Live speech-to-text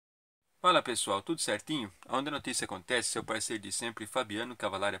Fala pessoal, tudo certinho? Onde a notícia acontece, seu parceiro de sempre, Fabiano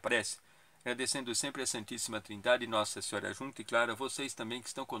Cavalari, aparece. Agradecendo sempre a Santíssima Trindade e Nossa Senhora junto e claro a vocês também que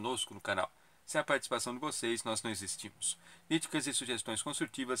estão conosco no canal. Sem a participação de vocês, nós não existimos. Críticas e sugestões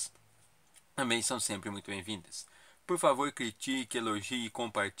construtivas também são sempre muito bem-vindas. Por favor, critique, elogie,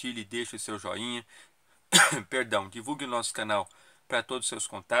 compartilhe, deixe o seu joinha. Perdão, divulgue o nosso canal para todos os seus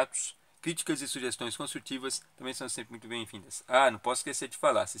contatos. Críticas e sugestões construtivas também são sempre muito bem-vindas. Não posso esquecer de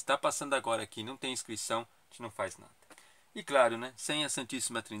falar, se está passando agora aqui e não tem inscrição, a gente não faz nada. E claro, né, sem a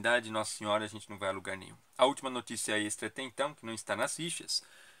Santíssima Trindade e Nossa Senhora a gente não vai a lugar nenhum. A última notícia extra até então, que não está nas fichas,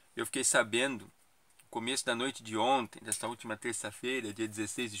 eu fiquei sabendo, no começo da noite de ontem, desta última terça-feira, dia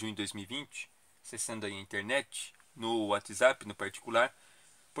 16 de junho de 2020, acessando aí a internet, no WhatsApp, no particular.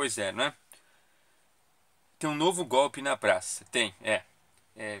 Pois é, não é? Tem um novo golpe na praça.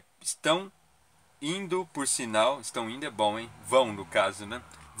 Estão indo, por sinal, estão indo é bom, hein? Vão, no caso, né?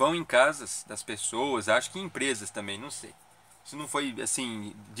 Vão em casas das pessoas, acho que em empresas também, não sei. Isso não foi,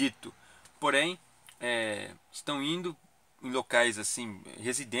 assim, dito. Porém, estão indo em locais, assim,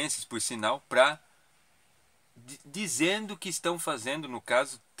 residências, por sinal, dizendo que estão fazendo, no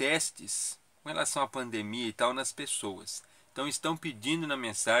caso, testes com relação à pandemia e tal nas pessoas. Então estão pedindo na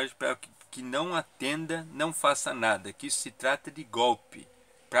mensagem para que não atenda, não faça nada, que isso se trata de golpe,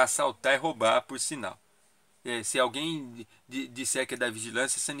 para assaltar e roubar, por sinal. Se alguém disser que é da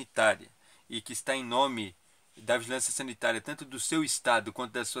vigilância sanitária e que está em nome da vigilância sanitária, tanto do seu estado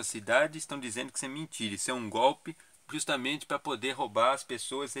quanto da sua cidade, estão dizendo que isso é mentira, isso é um golpe justamente para poder roubar as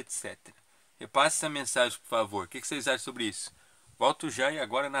pessoas, etc. Repasse essa mensagem, por favor. O que vocês acham sobre isso? Volto já e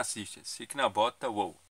agora na assista. Fique na bota, uou!